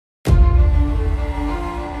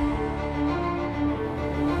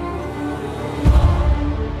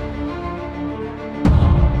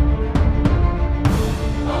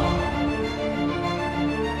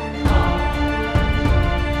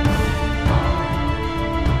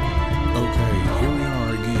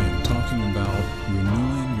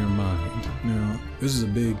This is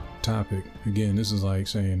a big topic. Again, this is like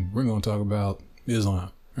saying we're going to talk about Islam,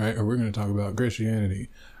 right? Or we're going to talk about Christianity,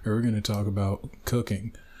 or we're going to talk about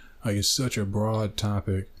cooking. Like, it's such a broad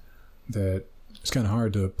topic that it's kind of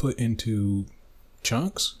hard to put into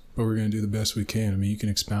chunks, but we're going to do the best we can. I mean, you can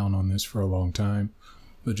expound on this for a long time,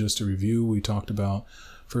 but just to review, we talked about,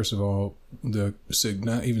 first of all, the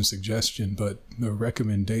not even suggestion, but the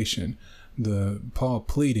recommendation, the Paul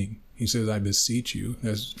pleading. He says, I beseech you.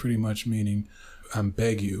 That's pretty much meaning, I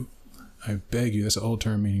beg you. I beg you. That's an old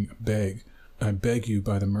term meaning beg. I beg you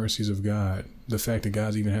by the mercies of God. The fact that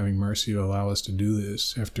God's even having mercy to allow us to do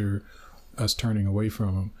this after us turning away from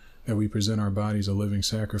him, that we present our bodies a living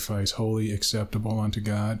sacrifice, holy, acceptable unto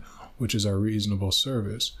God, which is our reasonable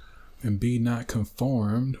service. And be not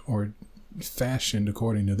conformed or fashioned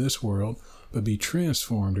according to this world, but be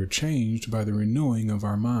transformed or changed by the renewing of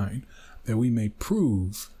our mind, that we may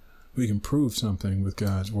we can prove something with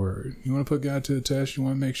God's word. You want to put God to the test? You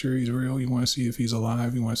want to make sure he's real? You want to see if he's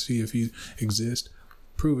alive? You want to see if he exists?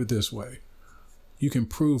 Prove it this way. You can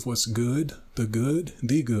prove what's good, the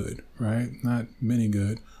good, right? Not many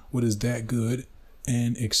good. What is that good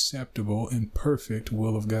and acceptable and perfect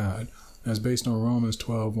will of God? That's based on Romans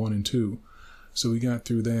 12, 1 and 2. So we got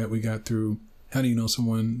through that. We got through, how do you know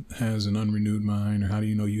someone has an unrenewed mind, or how do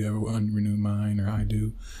you know you have an unrenewed mind, or I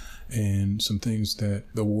do? And some things that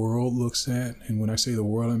the world looks at. And when I say the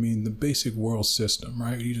world, I mean the basic world system,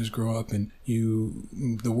 right? You just grow up and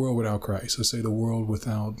the world without Christ. Let's say the world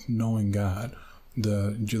without knowing God,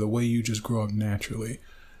 the way you just grow up naturally.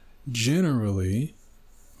 Generally,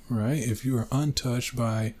 right, if you are untouched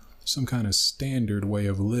by some kind of standard way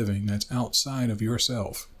of living that's outside of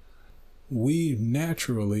yourself, we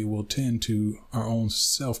naturally will tend to our own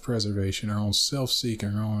self-preservation, our own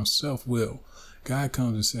self-seeking, our own self-will. God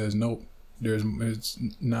comes and says, nope, it's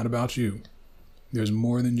not about you. There's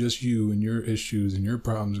more than just you and your issues and your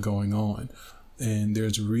problems going on. And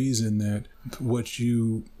there's a reason that what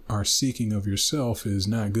you are seeking of yourself is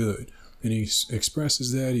not good. And he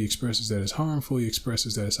expresses that. He expresses that as harmful. He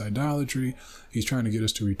expresses that as idolatry. He's trying to get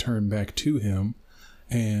us to return back to him.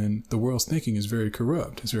 And the world's thinking is very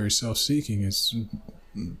corrupt. It's very self-seeking. It's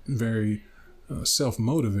very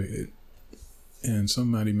self-motivated. And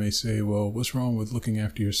somebody may say, well, what's wrong with looking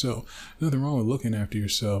after yourself? Nothing wrong with looking after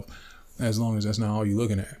yourself as long as that's not all you're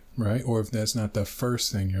looking at, right? Or if that's not the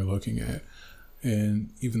first thing you're looking at. And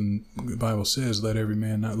even the Bible says, let every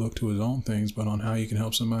man not look to his own things, but on how you can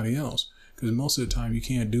help somebody else. Because most of the time you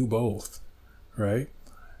can't do both, right?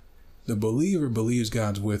 The believer believes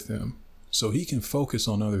God's with them, so he can focus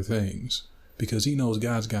on other things because he knows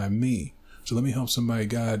God's got me. So let me help somebody.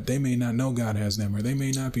 God, they may not know God has them, or they may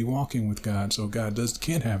not be walking with God, so God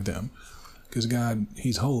can't have them because God,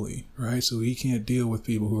 he's holy, right? So he can't deal with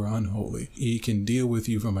people who are unholy. He can deal with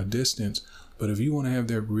you from a distance, but if you want to have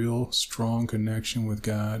that real strong connection with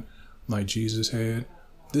God like Jesus had,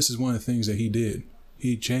 this is one of the things that he did.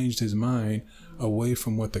 He changed his mind away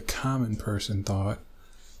from what the common person thought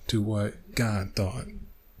to what God thought.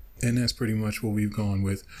 And that's pretty much what we've gone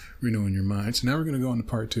with renewing your mind. So now we're going to go into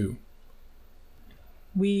part 2.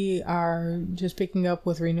 We are just picking up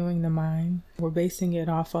with renewing the mind. We're basing it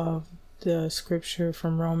off of the scripture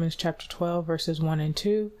from Romans chapter 12, verses 1 and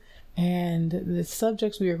 2. And the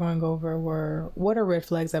subjects we are going over were, what are red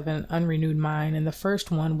flags of an unrenewed mind? And the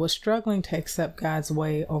first one was struggling to accept God's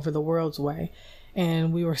way over the world's way.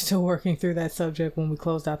 And we were still working through that subject when we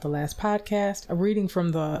closed out the last podcast. A reading from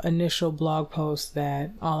the initial blog post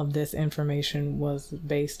that all of this information was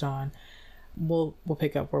based on. We'll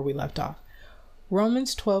pick up where we left off.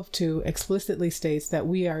 Romans 12:2 explicitly states that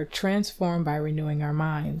we are transformed by renewing our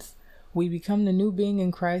minds. We become the new being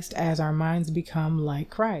in Christ as our minds become like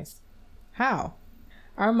Christ. How?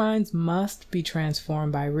 Our minds must be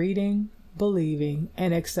transformed by reading, believing,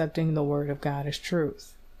 and accepting the Word of God as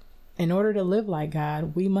truth. In order to live like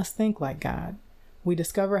God, we must think like God. We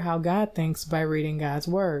discover how God thinks by reading God's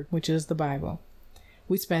Word, which is the Bible.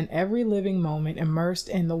 We spend every living moment immersed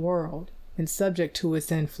in the world and subject to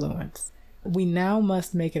its influence. We now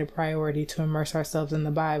must make it a priority to immerse ourselves in the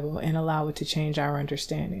Bible and allow it to change our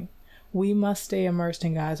understanding. We must stay immersed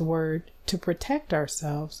in God's Word to protect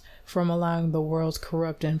ourselves from allowing the world's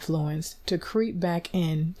corrupt influence to creep back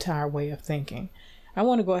into our way of thinking. I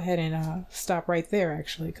want to go ahead and stop right there,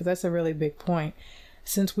 actually, because that's a really big point.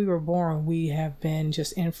 Since we were born, we have been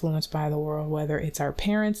just influenced by the world, whether it's our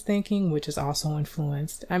parents' thinking, which is also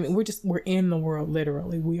influenced. I mean, we're in the world,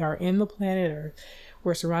 literally. We are in the planet Earth.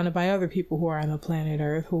 We're surrounded by other people who are on the planet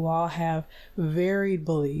Earth who all have varied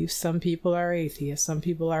beliefs. Some people are atheists. Some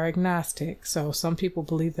people are agnostic. So some people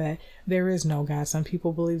believe that there is no God. Some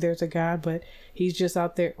people believe there's a God, but he's just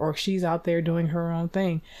out there or she's out there doing her own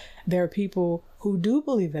thing. There are people who do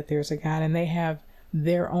believe that there's a God and they have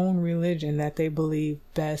their own religion that they believe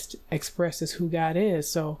best expresses who God is.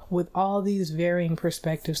 So with all these varying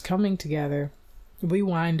perspectives coming together, we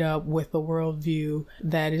wind up with a worldview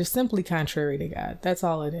that is simply contrary to God. That's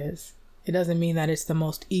all it is. It doesn't mean that it's the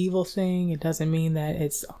most evil thing. It doesn't mean that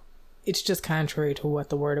it's just contrary to what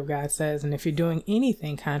the Word of God says. And if you're doing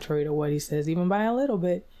anything contrary to what he says, even by a little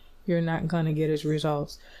bit, you're not going to get his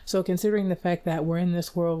results. So considering the fact that we're in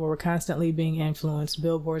this world where we're constantly being influenced,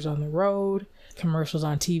 billboards on the road, commercials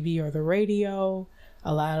on TV or the radio,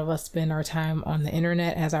 a lot of us spend our time on the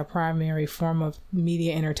internet as our primary form of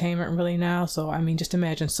media entertainment really now. So, I mean, just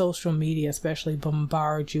imagine social media especially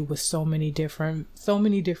bombard you with so many different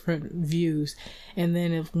views. And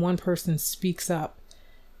then if one person speaks up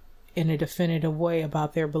in a definitive way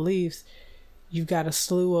about their beliefs, you've got a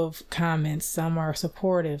slew of comments. Some are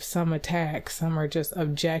supportive, some attack, some are just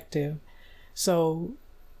objective. So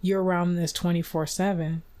you're around this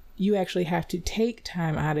 24/7. You actually have to take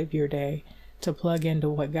time out of your day to plug into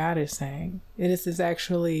what God is saying. It's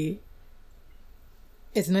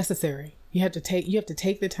necessary. You have to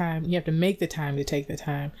take the time, you have to make the time to take the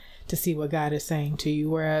time to see what God is saying to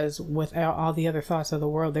you. Whereas with all the other thoughts of the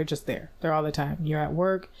world, they're just there. They're all the time. You're at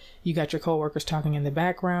work, you got your coworkers talking in the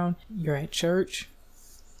background, you're at church.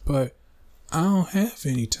 But I don't have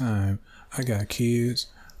any time. I got kids,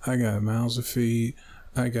 I got mouths to feed,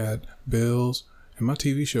 I got bills, and my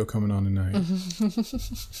TV show coming on tonight.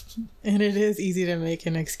 And it is easy to make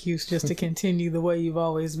an excuse just to continue the way you've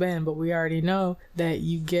always been, but we already know that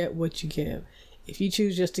you get what you give. If you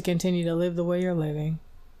choose just to continue to live the way you're living,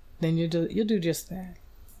 then you'll do just that.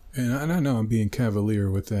 And I know I'm being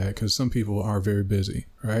cavalier with that because some people are very busy,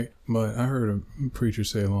 right? But I heard a preacher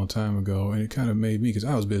say a long time ago, and it kind of made me, because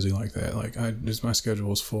I was busy like that. Like my schedule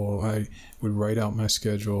was full. I would write out my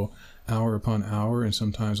schedule hour upon hour, and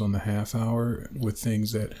sometimes on the half hour with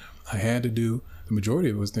things that I had to do. The majority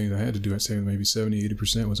of it was things I had to do. I'd say maybe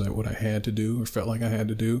 70-80% was like what I had to do or felt like I had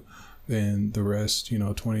to do. Then the rest,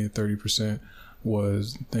 20 to 30%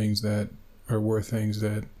 was things that were things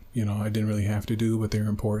that I didn't really have to do, but they're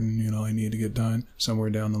important. I need to get done somewhere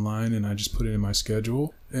down the line, and I just put it in my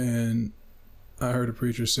schedule. And I heard a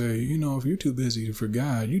preacher say, if you're too busy for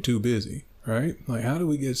God, you're too busy, right? Like, how do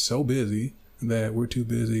we get so busy that we're too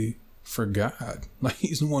busy for God? Like,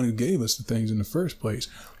 he's the one who gave us the things in the first place.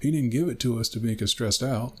 He didn't give it to us to make us stressed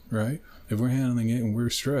out, right? If we're handling it and we're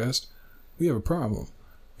stressed, we have a problem.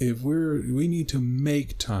 We need to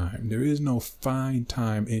make time. There is no find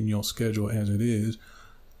time in your schedule as it is.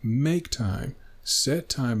 Make time, set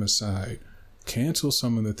time aside, cancel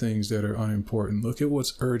some of the things that are unimportant. Look at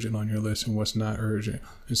what's urgent on your list and what's not urgent.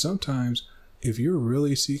 And sometimes if you're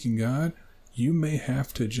really seeking God, you may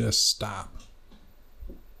have to just stop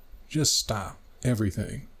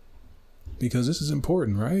everything, because this is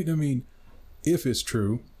important, right? I mean, if it's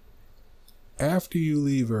true, after you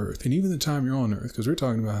leave Earth, and even the time you're on Earth, because we're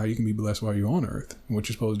talking about how you can be blessed while you're on Earth and what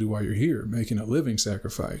you're supposed to do while you're here, making a living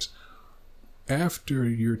sacrifice. After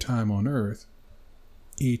your time on Earth,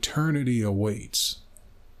 eternity awaits.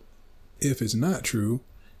 If it's not true,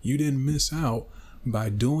 you didn't miss out by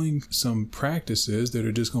doing some practices that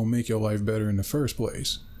are just going to make your life better in the first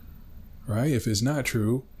place, right? If it's not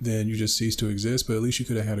true, then you just cease to exist, but at least you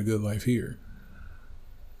could have had a good life here.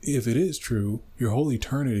 If it is true, your whole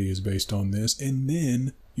eternity is based on this, and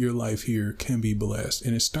then your life here can be blessed.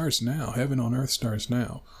 And it starts now. Heaven on earth starts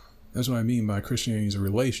now. That's what I mean by Christianity is a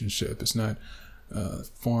relationship. It's not a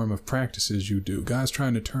form of practices you do. God's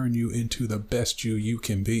trying to turn you into the best you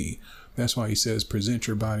can be. That's why he says, present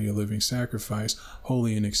your body a living sacrifice,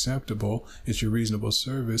 holy and acceptable. It's your reasonable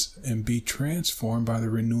service, and be transformed by the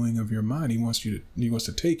renewing of your mind. He wants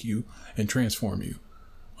to take you and transform you.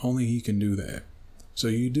 Only he can do that. So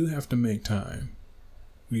you do have to make time.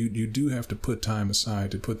 You do have to put time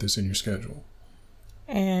aside to put this in your schedule.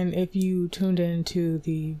 And if you tuned into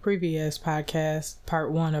the previous podcast,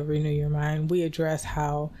 part 1 of Renew Your Mind, we address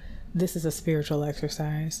how this is a spiritual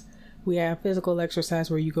exercise. We have physical exercise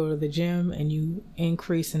where you go to the gym and you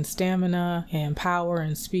increase in stamina and power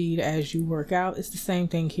and speed as you work out. It's the same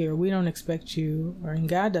thing here. We don't expect you, and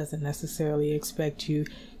God doesn't necessarily expect you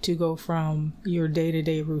to go from your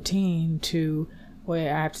day-to-day routine to, well,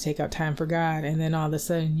 I have to take out time for God, and then all of a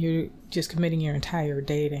sudden you're just committing your entire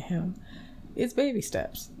day to him. It's baby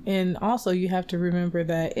steps. And also you have to remember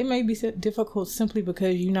that it may be difficult simply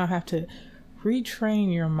because you now have to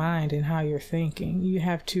retrain your mind and how you're thinking. You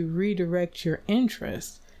have to redirect your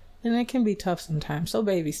interest. And it can be tough sometimes. So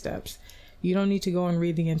baby steps. You don't need to go and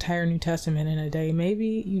read the entire New Testament in a day.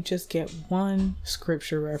 Maybe you just get one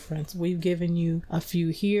scripture reference. We've given you a few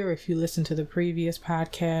here if you listen to the previous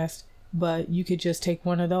podcast, but you could just take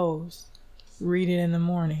one of those. Read it in the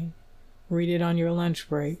morning. Read it on your lunch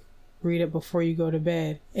break. Read it before you go to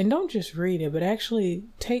bed. And don't just read it, but actually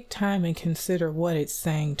take time and consider what it's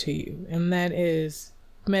saying to you. And that is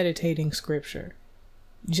meditating scripture.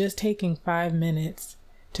 Just taking 5 minutes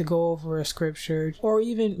to go over a scripture, or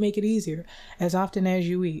even make it easier, as often as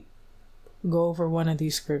you eat, go over one of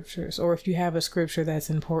these scriptures. Or if you have a scripture that's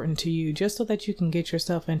important to you, just so that you can get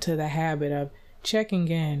yourself into the habit of checking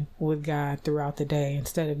in with God throughout the day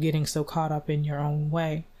instead of getting so caught up in your own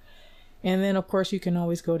way. And then, of course, you can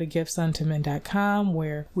always go to giftsuntomen.com,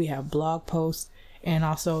 where we have blog posts. And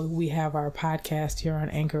also we have our podcast here on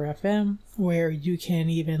Anchor FM, where you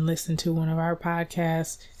can even listen to one of our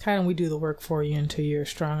podcasts. Kind of, we do the work for you until you're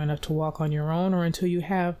strong enough to walk on your own, or until you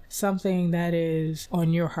have something that is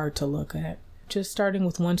on your heart to look at. Just starting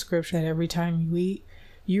with one scripture that every time you eat,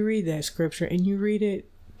 you read that scripture and you read it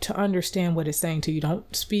to understand what it's saying to you.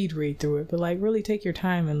 Don't speed read through it, but really take your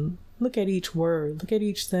time and look at each word, look at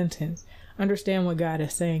each sentence. Understand what God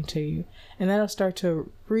is saying to you, and that'll start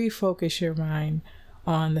to refocus your mind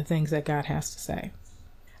on the things that God has to say.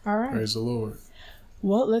 All right. Praise the Lord.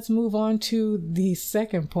 Well, let's move on to the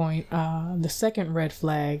second point, the second red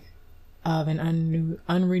flag of an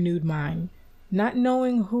unrenewed mind, not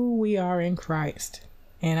knowing who we are in Christ.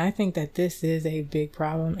 And I think that this is a big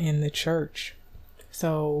problem in the church.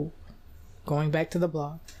 So, going back to the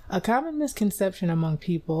blog, a common misconception among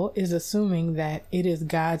people is assuming that it is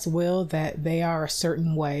God's will that they are a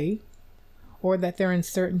certain way, or that they're in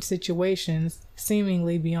certain situations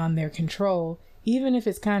seemingly beyond their control, even if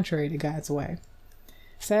it's contrary to God's way.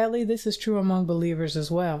 Sadly, this is true among believers as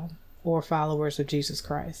well, or followers of Jesus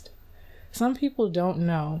Christ. Some people don't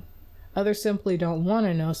know, others simply don't want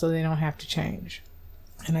to know, so they don't have to change.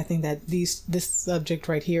 And I think that this subject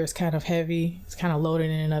right here is kind of heavy. It's kind of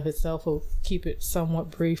loaded in and of itself. We'll keep it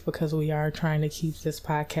somewhat brief because we are trying to keep this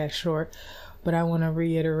podcast short. But I want to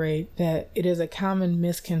reiterate that it is a common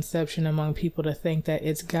misconception among people to think that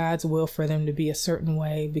it's God's will for them to be a certain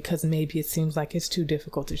way because maybe it seems like it's too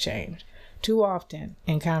difficult to change. Too often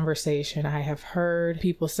in conversation, I have heard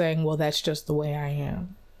people saying, well, that's just the way I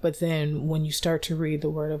am. But then when you start to read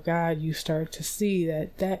the Word of God, you start to see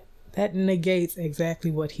that negates exactly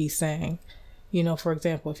what he's saying. You know, for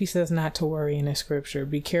example, if he says not to worry in the scripture,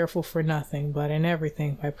 be careful for nothing, but in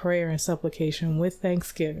everything, by prayer and supplication with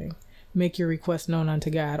thanksgiving, make your request known unto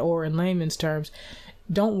God. Or in layman's terms,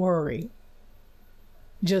 don't worry.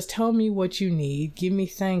 Just tell me what you need. Give me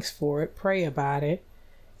thanks for it. Pray about it.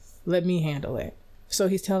 Let me handle it. So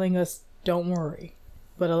he's telling us, don't worry.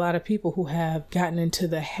 But a lot of people who have gotten into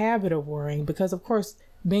the habit of worrying, because of course,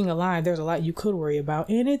 being alive, there's a lot you could worry about,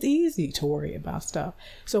 and it's easy to worry about stuff.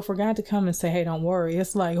 So for God to come and say, hey, don't worry,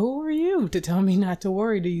 it's like, who are you to tell me not to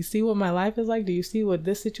worry? Do you see what my life is like? Do you see what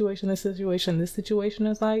this situation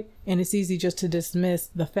is like? And it's easy just to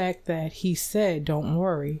dismiss the fact that he said, don't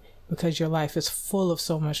worry, because your life is full of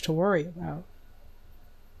so much to worry about.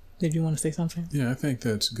 Did you want to say something? Yeah, I think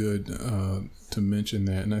that's good to mention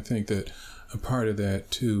that. And I think that a part of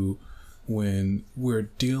that, too, when we're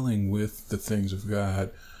dealing with the things of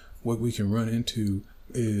God, what we can run into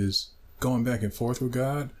is going back and forth with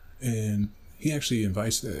God. And he actually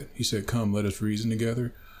invites that. He said, come, let us reason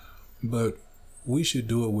together. But we should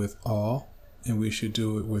do it with awe, and we should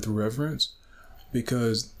do it with reverence,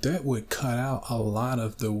 because that would cut out a lot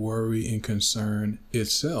of the worry and concern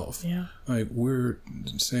itself. Yeah. Like, we're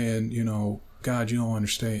saying, God, you don't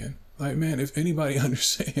understand. Like, man, if anybody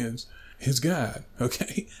understands, it's God,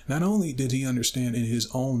 okay? Not only did he understand in his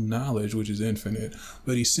own knowledge, which is infinite,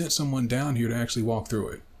 but he sent someone down here to actually walk through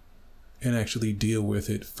it and actually deal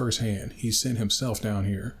with it firsthand. He sent himself down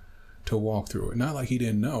here to walk through it. Not like he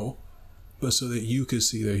didn't know, but so that you could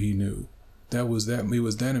see that he knew. It was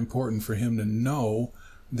that important for him to know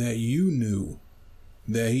that you knew,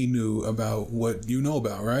 that he knew about what you know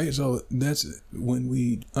about, right? So that's when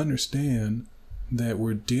we understand that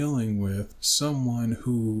we're dealing with someone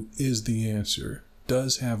who is the answer,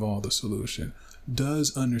 does have all the solution,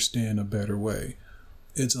 does understand a better way.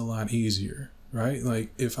 It's a lot easier, right? Like,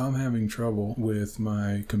 if I'm having trouble with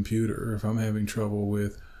my computer, or if I'm having trouble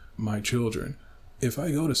with my children, if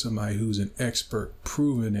I go to somebody who's an expert,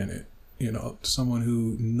 proven in it, someone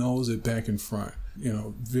who knows it back and front,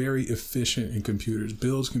 very efficient in computers,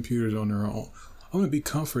 builds computers on their own, I'm going to be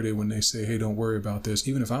comforted when they say, hey, don't worry about this,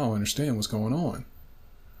 even if I don't understand what's going on.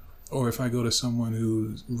 Or if I go to someone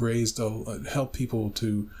who's help people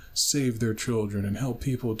to save their children and help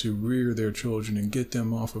people to rear their children and get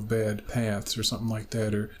them off of bad paths or something like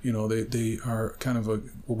that, or, they are kind of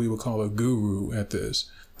what we would call a guru at this,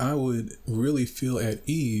 I would really feel at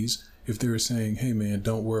ease if they were saying, hey man,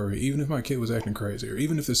 don't worry, even if my kid was acting crazy, or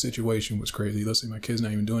even if the situation was crazy, let's say my kid's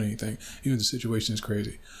not even doing anything, even if the situation is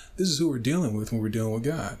crazy, this is who we're dealing with when we're dealing with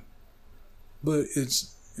God. But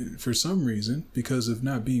it's, for some reason, because of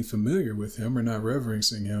not being familiar with him or not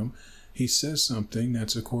reverencing him, he says something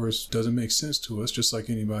that's, of course, doesn't make sense to us, just like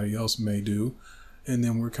anybody else may do. And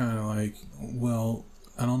then we're kind of like, well,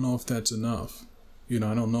 I don't know if that's enough. I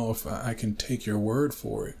don't know if I can take your word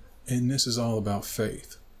for it. And this is all about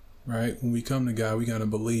faith, right? When we come to God, we got to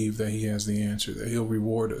believe that he has the answer, that he'll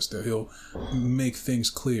reward us, that he'll make things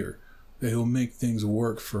clear, that he'll make things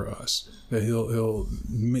work for us, that he'll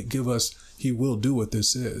give us, he will do what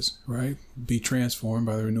this is, right? Be transformed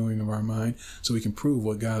by the renewing of our mind so we can prove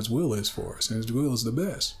what God's will is for us. And his will is the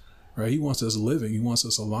best, right? He wants us living. He wants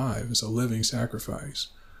us alive. It's a living sacrifice.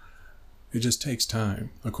 It just takes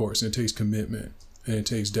time, of course, and it takes commitment, and it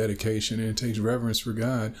takes dedication, and it takes reverence for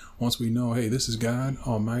God. Once we know, hey, this is God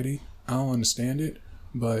Almighty, I don't understand it,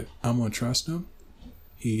 but I'm going to trust him.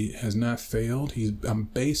 He has not failed. I'm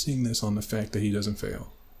basing this on the fact that he doesn't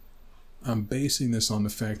fail. I'm basing this on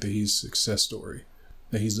the fact that he's a success story,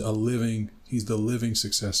 that he's the living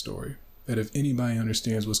success story, that if anybody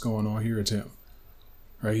understands what's going on here, it's him,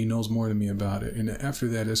 right? He knows more than me about it. And after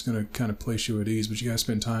that, it's going to kind of place you at ease, but you got to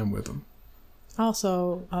spend time with him.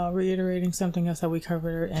 Also, reiterating something else that we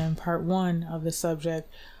covered in part 1 of the subject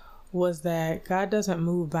was that God doesn't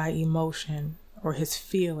move by emotion or his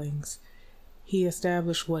feelings. He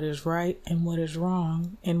established what is right and what is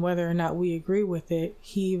wrong, and whether or not we agree with it,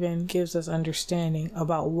 he even gives us understanding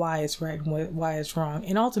about why it's right and why it's wrong.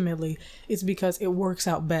 And ultimately, it's because it works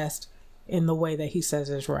out best in the way that he says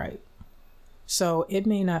is right. So it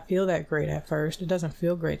may not feel that great at first. It doesn't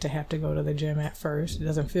feel great to have to go to the gym at first. It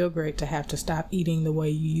doesn't feel great to have to stop eating the way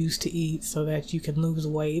you used to eat so that you can lose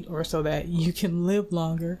weight or so that you can live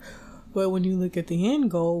longer. But when you look at the end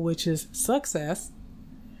goal, which is success,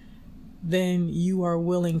 then you are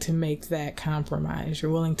willing to make that compromise.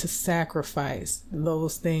 You're willing to sacrifice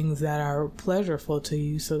those things that are pleasurable to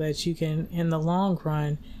you so that you can, in the long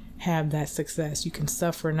run, have that success. You can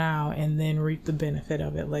suffer now and then reap the benefit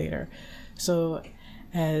of it later. So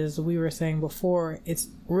as we were saying before, it's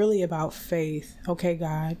really about faith. Okay,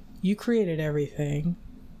 God, you created everything.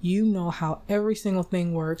 You know how every single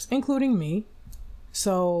thing works, including me.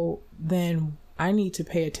 So then I need to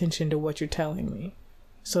pay attention to what you're telling me,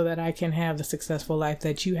 so that I can have the successful life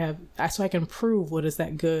that you have, so I can prove what is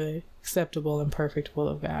that good, acceptable, and perfect will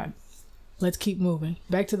of God. Let's keep moving.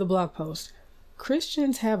 Back to the blog post.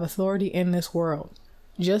 Christians have authority in this world,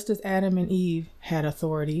 just as Adam and Eve had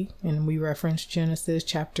authority, and we reference Genesis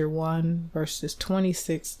chapter 1, verses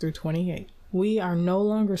 26 through 28. We are no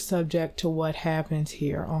longer subject to what happens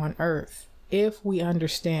here on earth if we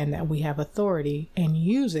understand that we have authority and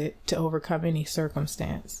use it to overcome any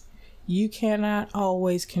circumstance. You cannot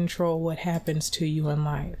always control what happens to you in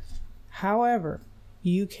life. However,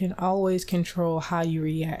 you can always control how you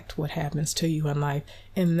react what happens to you in life,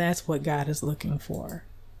 and that's what God is looking for.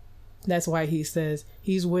 That's why he says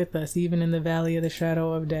he's with us even in the valley of the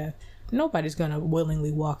shadow of death. Nobody's going to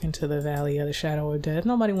willingly walk into the valley of the shadow of death.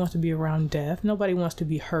 Nobody wants to be around death. Nobody wants to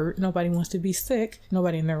be hurt. Nobody wants to be sick.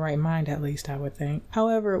 Nobody in their right mind, at least, I would think.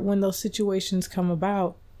 However, when those situations come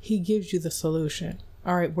about, he gives you the solution.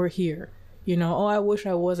 All right, we're here. I wish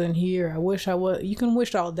I wasn't here. I wish I was. You can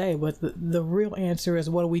wish all day, but the real answer is,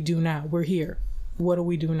 what do we do now? We're here. What do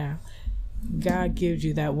we do now? God gives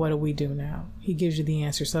you that, what do we do now? He gives you the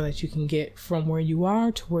answer so that you can get from where you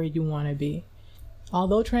are to where you want to be.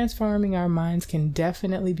 Although transforming our minds can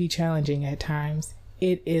definitely be challenging at times,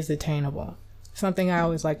 it is attainable. Something I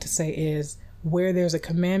always like to say is, where there's a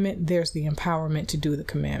commandment, there's the empowerment to do the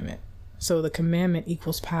commandment. So the commandment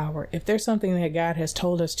equals power. If there's something that God has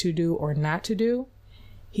told us to do or not to do,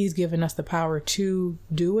 he's given us the power to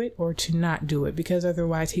do it or to not do it, because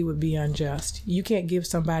otherwise he would be unjust. You can't give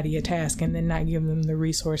somebody a task and then not give them the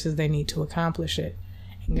resources they need to accomplish it.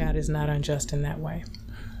 And God is not unjust in that way.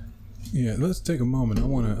 Yeah, let's take a moment. I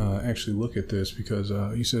want to actually look at this because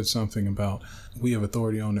you said something about we have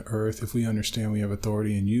authority on the earth. If we understand we have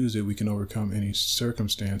authority and use it, we can overcome any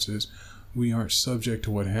circumstances. We aren't subject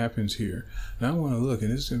to what happens here. Now I want to look,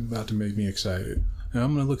 and this is about to make me excited. Now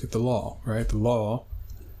I'm going to look at the law, right? The law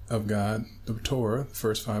of God, the Torah, the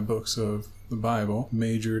first 5 books of the Bible,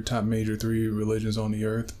 top major 3 religions on the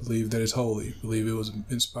earth, believe that it's holy, believe it was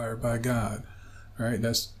inspired by God. right?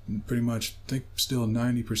 That's pretty much, I think, still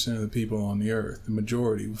 90% of the people on the earth. The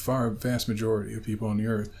majority, vast majority of people on the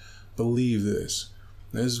earth believe this.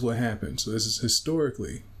 This is what happened. So this is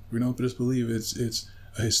historically. We don't just believe it's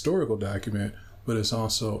a historical document, but it's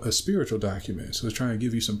also a spiritual document. So it's trying to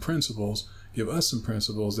give you some principles, give us some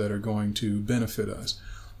principles that are going to benefit us.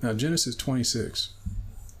 Now, Genesis 26,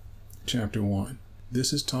 chapter 1.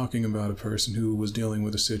 This is talking about a person who was dealing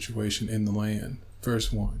with a situation in the land.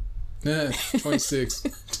 Verse 1. 26,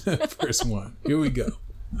 verse 1. Here we go.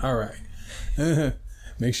 All right.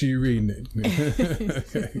 Make sure you're reading it.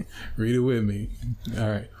 Okay. Read it with me. All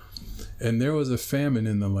right. And there was a famine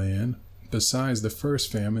in the land, besides the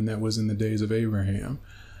first famine that was in the days of Abraham.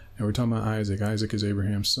 And we're talking about Isaac. Isaac is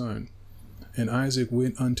Abraham's son. And Isaac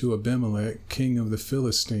went unto Abimelech, king of the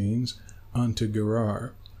Philistines, unto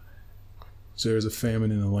Gerar. So there's a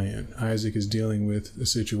famine in the land. Isaac is dealing with a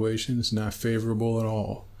situation that's not favorable at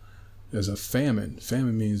all. There's a famine.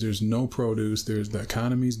 Famine means there's no produce. The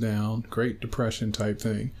economy's down. Great Depression type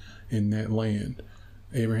thing in that land.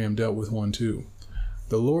 Abraham dealt with one too.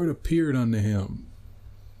 The Lord appeared unto him.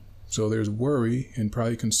 So there's worry and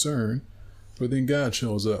probably concern. But then God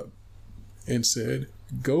shows up and said,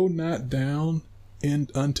 Go not down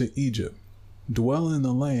unto Egypt. Dwell in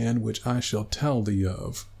the land which I shall tell thee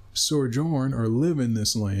of. Sojourn or live in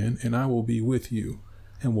this land, and I will be with you,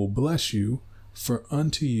 and will bless you. For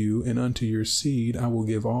unto you and unto your seed I will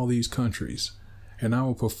give all these countries, and I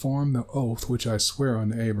will perform the oath which I swear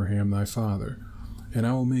unto Abraham thy father. And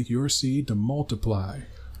I will make your seed to multiply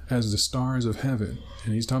as the stars of heaven.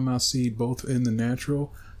 And he's talking about seed both in the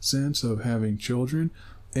natural sense of having children,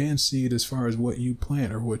 and seed as far as what you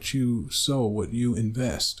plant or what you sow, what you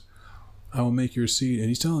invest. I will make your seed, and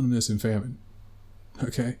he's telling them this in famine.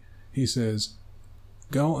 Okay? He says,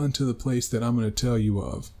 Go unto the place that I'm going to tell you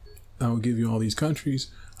of. I will give you all these countries.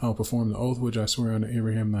 I will perform the oath which I swear unto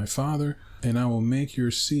Abraham thy father, and I will make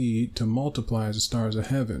your seed to multiply as the stars of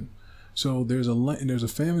heaven. So there's a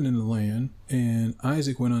famine in the land, and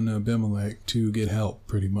Isaac went unto Abimelech to get help,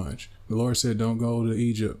 pretty much. The Lord said, don't go to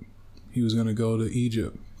Egypt. He was going to go to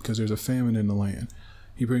Egypt because there's a famine in the land.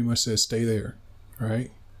 He pretty much says, stay there,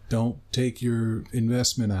 right? Don't take your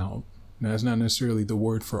investment out. Now, that's not necessarily the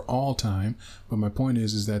word for all time, but my point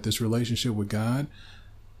is that this relationship with God,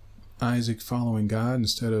 Isaac following God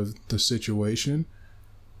instead of the situation,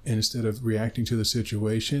 and instead of reacting to the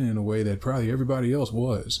situation in a way that probably everybody else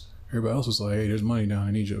was. Everybody else was like, hey, there's money down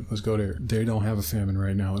in Egypt. Let's go there. They don't have a famine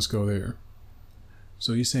right now. Let's go there.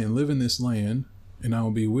 So he's saying, live in this land, and I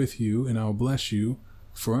will be with you, and I will bless you.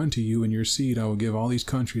 For unto you and your seed I will give all these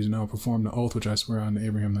countries, and I will perform the oath which I swear unto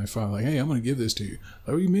Abraham thy father. Like, hey, I'm going to give this to you. Like,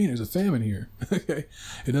 what do you mean? There's a famine here. Okay.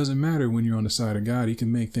 It doesn't matter when you're on the side of God. He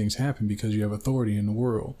can make things happen because you have authority in the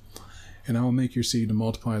world. And I will make your seed to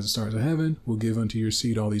multiply as the stars of heaven. Will give unto your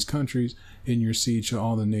seed all these countries. In your seed shall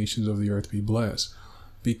all the nations of the earth be blessed.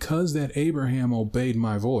 Because that Abraham obeyed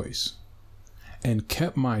my voice and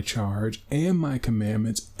kept my charge and my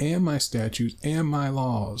commandments and my statutes and my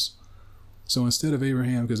laws. So instead of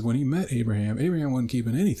Abraham, because when he met Abraham wasn't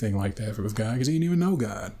keeping anything like that with God because he didn't even know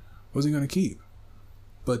God. What was he going to keep?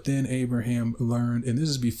 But then Abraham learned, and this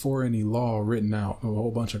is before any law written out, a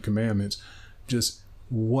whole bunch of commandments, just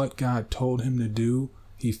what God told him to do,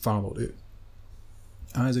 he followed it.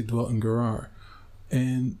 Isaac dwelt in Gerar.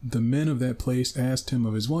 And the men of that place asked him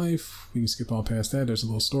of his wife. We can skip all past that. There's a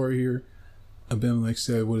little story here. Abimelech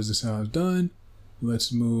said, what is this I have done?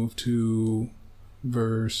 Let's move to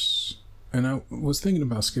verse... And I was thinking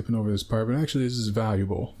about skipping over this part, but actually this is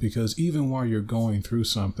valuable because even while you're going through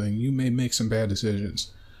something, you may make some bad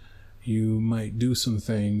decisions. You might do some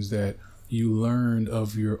things that you learned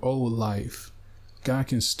of your old life. God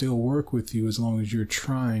can still work with you as long as you're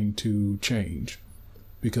trying to change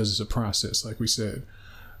because it's a process, like we said.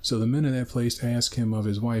 So the men of that place asked him of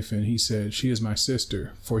his wife, and he said, she is my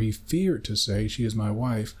sister. For he feared to say, she is my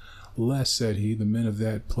wife. Lest, said he, the men of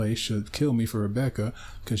that place should kill me for Rebekah,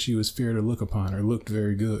 because she was fair to look upon her, looked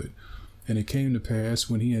very good. And it came to pass,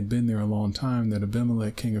 when he had been there a long time, that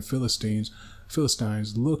Abimelech, king of Philistines,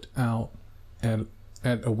 looked out at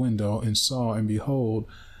a window and saw, and behold,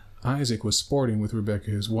 Isaac was sporting with Rebekah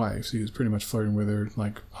his wife. So he was pretty much flirting with her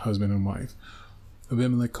like husband and wife.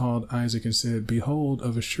 Abimelech called Isaac and said, behold,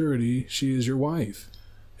 of a surety she is your wife.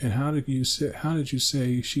 And how did you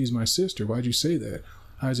say she's my sister? Why'd you say that?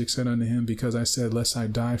 Isaac said unto him, because I said, lest I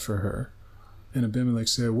die for her. And Abimelech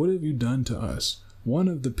said, what have you done to us? One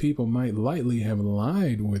of the people might lightly have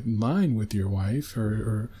lied with your wife,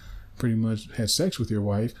 or pretty much had sex with your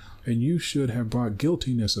wife, and you should have brought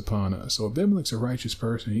guiltiness upon us. So Abimelech's a righteous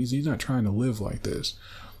person. He's not trying to live like this.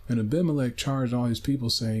 And Abimelech charged all his people,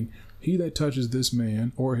 saying, he that touches this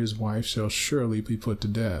man or his wife shall surely be put to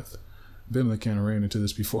death. Abimelech kind of ran into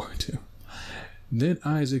this before too. Then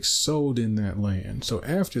Isaac sowed in that land. So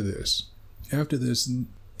after this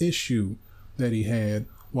issue that he had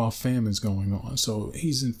while famine's going on. So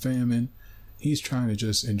he's in famine. He's trying to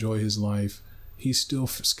just enjoy his life. He's still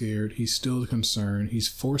scared. He's still concerned. He's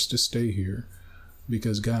forced to stay here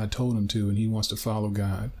because God told him to, and he wants to follow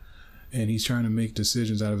God. And he's trying to make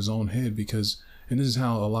decisions out of his own head because, and this is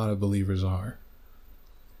how a lot of believers are.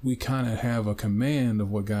 We kind of have a command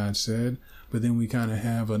of what God said, but then we kind of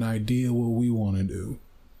have an idea what we want to do.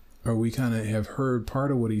 Or we kind of have heard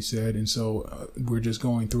part of what he said, and so we're just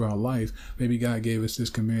going throughout life. Maybe God gave us this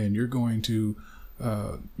command. You're going to,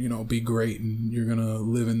 be great, and you're going to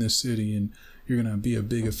live in this city, and you're going to be a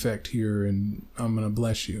big effect here, and I'm going to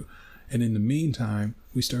bless you. And in the meantime,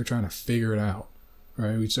 we start trying to figure it out.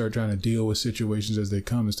 Right? We start trying to deal with situations as they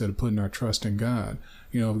come instead of putting our trust in God.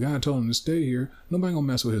 If God told him to stay here, nobody gonna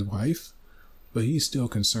mess with his wife, but he's still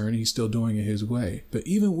concerned. He's still doing it his way. But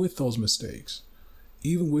even with those mistakes,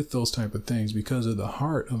 even with those type of things, because of the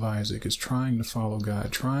heart of Isaac is trying to follow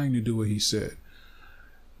God, trying to do what he said.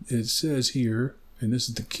 It says here, and this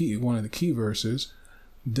is the key, one of the key verses,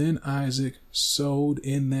 then Isaac sowed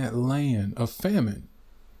in that land of famine,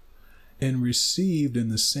 and received in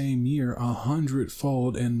the same year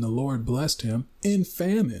 100-fold, and the Lord blessed him in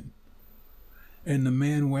famine. And the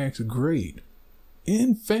man waxed great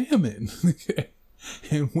in famine,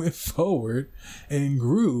 and went forward and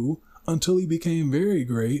grew until he became very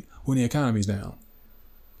great when the economy's down.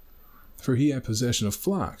 For he had possession of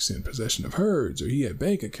flocks and possession of herds, or he had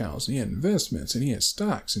bank accounts, and he had investments, and he had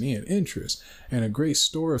stocks, and he had interest, and a great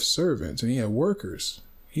store of servants, and he had workers.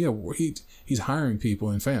 He's hiring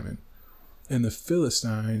people in famine. And the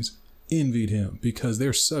Philistines envied him because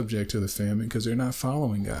they're subject to the famine because they're not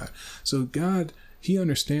following God. So God, he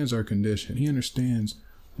understands our condition. He understands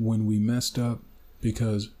when we messed up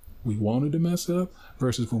because we wanted to mess up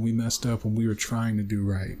versus when we messed up when we were trying to do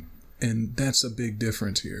right. And that's a big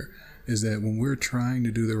difference here, is that when we're trying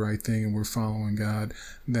to do the right thing and we're following God,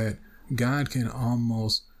 that God can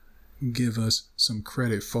almost give us some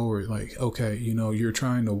credit forward. Like, okay, you're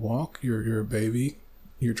trying to walk, you're a baby.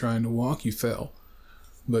 You're trying to walk, you fell,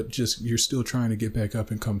 but you're still trying to get back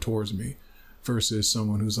up and come towards me, versus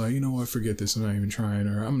someone who's like, forget this, I'm not even trying,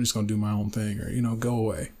 or I'm just going to do my own thing, or, go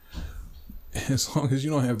away. As long as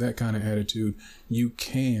you don't have that kind of attitude, you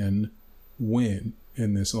can win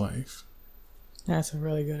in this life. That's a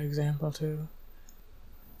really good example too.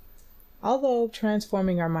 Although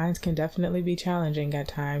transforming our minds can definitely be challenging at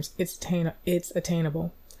times, it's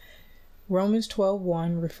attainable. Romans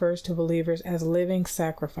 12:1 refers to believers as living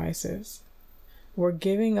sacrifices. We're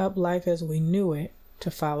giving up life as we knew it to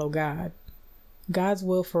follow God. God's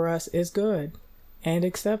will for us is good and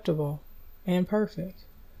acceptable and perfect.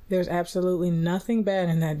 There's absolutely nothing bad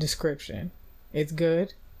in that description. It's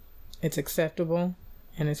good, it's acceptable,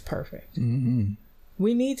 and it's perfect. Mm-hmm.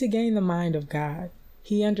 We need to gain the mind of God.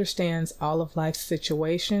 He understands all of life's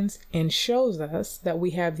situations and shows us that we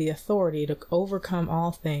have the authority to overcome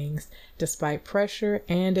all things despite pressure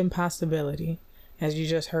and impossibility, as you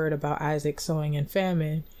just heard about Isaac sowing in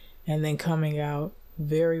famine and then coming out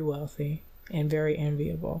very wealthy and very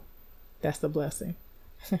enviable. That's the blessing.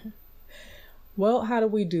 Well, how do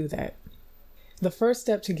we do that? The first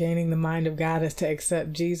step to gaining the mind of God is to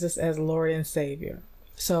accept Jesus as Lord and Savior.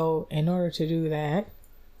 So in order to do that,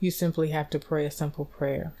 you simply have to pray a simple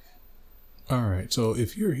prayer. All right. So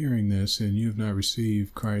if you're hearing this and you've not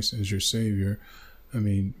received Christ as your Savior,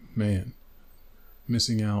 missing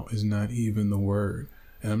out is not even the word.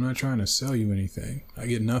 And I'm not trying to sell you anything. I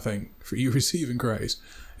get nothing for you receiving Christ,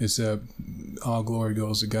 except all glory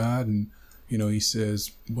goes to God. And, he says,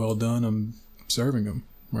 well done, I'm serving him,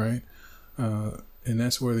 right? And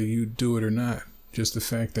that's whether you do it or not. Just the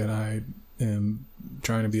fact that I am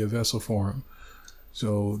trying to be a vessel for him.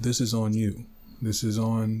 So this is on you. This is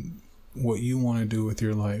on what you want to do with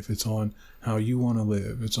your life. It's on how you want to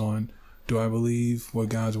live. It's on, do I believe what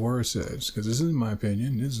God's word says? Because this isn't my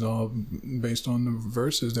opinion. This is all based on the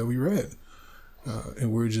verses that we read.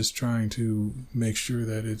 And we're just trying to make sure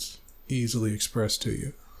that it's easily expressed to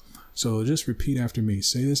you. So just repeat after me.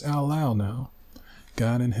 Say this out loud now.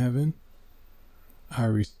 God in heaven, I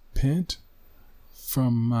repent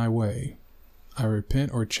from my way. I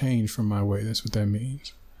repent or change from my way. That's what that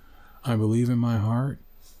means. I believe in my heart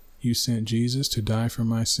you sent Jesus to die for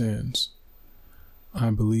my sins. I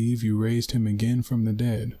believe you raised him again from the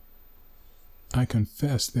dead. I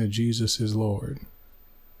confess that Jesus is Lord.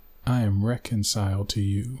 I am reconciled to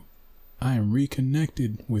you. I am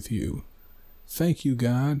reconnected with you. Thank you,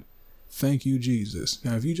 God. Thank you, Jesus.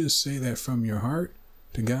 Now, if you just say that from your heart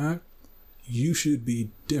to God, you should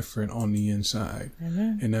be different on the inside.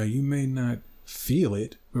 Amen. And now you may not feel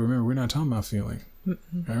it, but remember, we're not talking about feeling. We're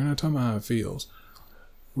not talking about how it feels.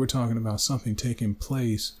 We're talking about something taking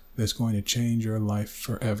place that's going to change your life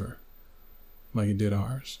forever, like it did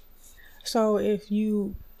ours. So if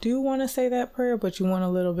you do want to say that prayer, but you want a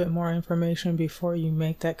little bit more information before you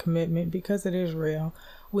make that commitment, because it is real,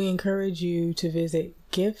 we encourage you to visit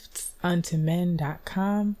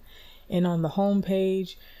giftsuntomen.com. And on the home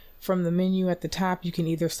page, from the menu at the top, you can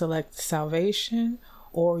either select salvation,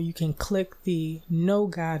 or you can click the Know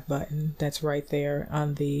God button that's right there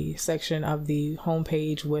on the section of the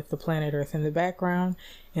homepage with the planet Earth in the background,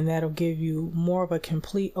 and that'll give you more of a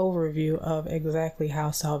complete overview of exactly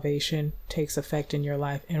how salvation takes effect in your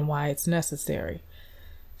life and why it's necessary.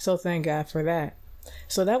 So thank God for that.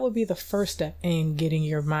 So that would be the first step in getting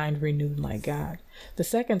your mind renewed like God. The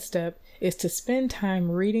second step is to spend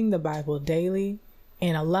time reading the Bible daily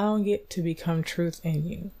and allowing it to become truth in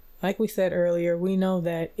you. Like we said earlier, we know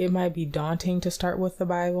that it might be daunting to start with the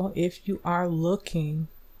Bible if you are looking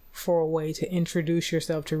for a way to introduce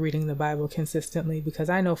yourself to reading the Bible consistently. Because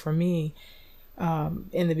I know for me,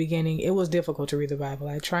 in the beginning, it was difficult to read the Bible.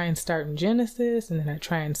 I try and start in Genesis, and then I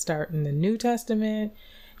try and start in the New Testament.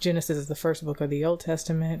 Genesis is the first book of the Old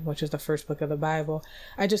Testament, which is the first book of the Bible.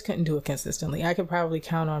 I just couldn't do it consistently. I could probably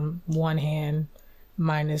count on one hand,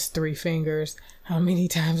 minus 3 fingers, how many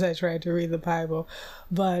times I tried to read the Bible.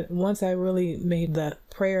 But once I really made the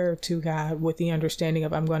prayer to God with the understanding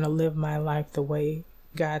of I'm going to live my life the way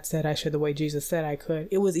God said I should, the way Jesus said I could,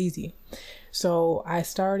 it was easy. So I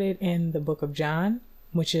started in the book of John,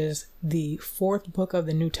 which is the 4th book of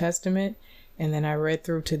the New Testament, and then I read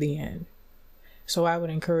through to the end. So I would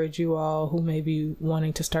encourage you all who may be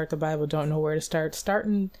wanting to start the Bible, don't know where to start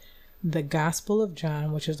in the Gospel of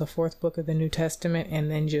John, which is the 4th book of the New Testament,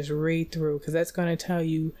 and then just read through, because that's going to tell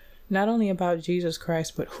you not only about Jesus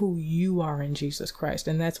Christ, but who you are in Jesus Christ.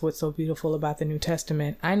 And that's what's so beautiful about the New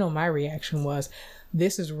Testament. I know my reaction was,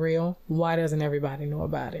 this is real. Why doesn't everybody know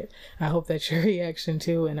about it? I hope that's your reaction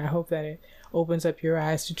too, and I hope that it opens up your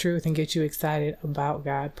eyes to truth and gets you excited about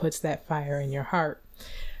God, puts that fire in your heart.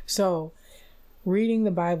 So reading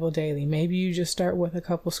the Bible daily, maybe you just start with a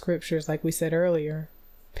couple scriptures like we said earlier.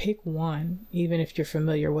 Pick one, even if you're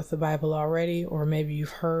familiar with the Bible already, or maybe you've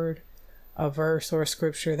heard a verse or a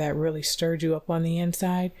scripture that really stirred you up on the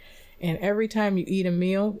inside. And every time you eat a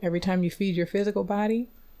meal, every time you feed your physical body,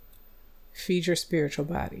 feed your spiritual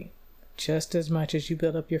body just as much as you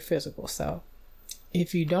build up your physical self.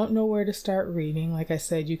 If you don't know where to start reading, like I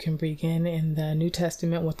said, you can begin in the New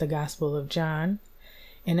Testament with the Gospel of John.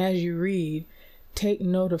 And as you read, take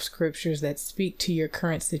note of scriptures that speak to your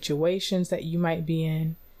current situations that you might be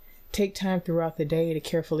in. Take time throughout the day to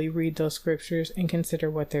carefully read those scriptures and consider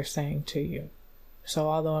what they're saying to you. So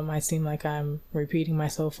although it might seem like I'm repeating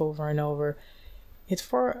myself over and over, it's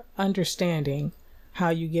for understanding how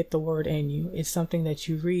you get the word in you. It's something that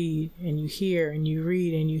you read and you hear and you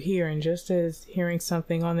read and you hear. And just as hearing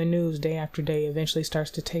something on the news day after day eventually starts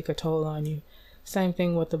to take a toll on you, same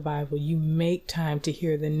thing with the Bible. You make time to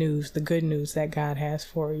hear the news, the good news that God has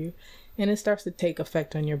for you, and it starts to take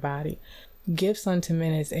effect on your body. Gifts Unto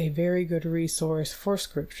Men is a very good resource for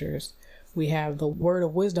scriptures. We have the Word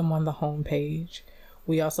of Wisdom on the homepage.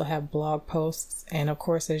 We also have blog posts. And of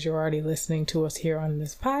course, as you're already listening to us here on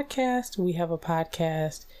this podcast, we have a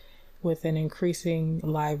podcast with an increasing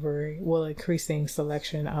increasing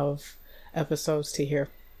selection of episodes to hear.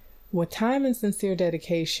 With time and sincere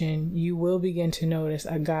dedication, you will begin to notice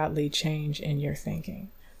a godly change in your thinking.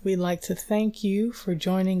 We'd like to thank you for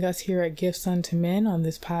joining us here at Gifts Unto Men on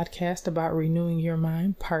this podcast about renewing your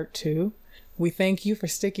mind, part 2. We thank you for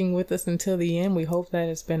sticking with us until the end. We hope that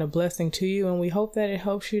it's been a blessing to you, and we hope that it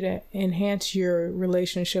helps you to enhance your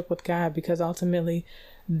relationship with God, because ultimately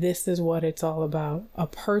this is what it's all about. A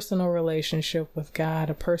personal relationship with God,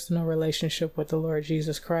 a personal relationship with the Lord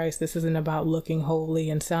Jesus Christ. This isn't about looking holy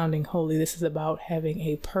and sounding holy. This is about having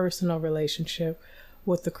a personal relationship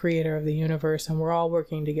with the Creator of the universe, and we're all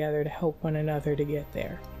working together to help one another to get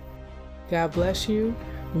there. God bless you.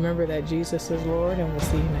 Remember that Jesus is Lord, and we'll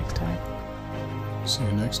see you next time. See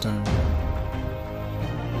you next time.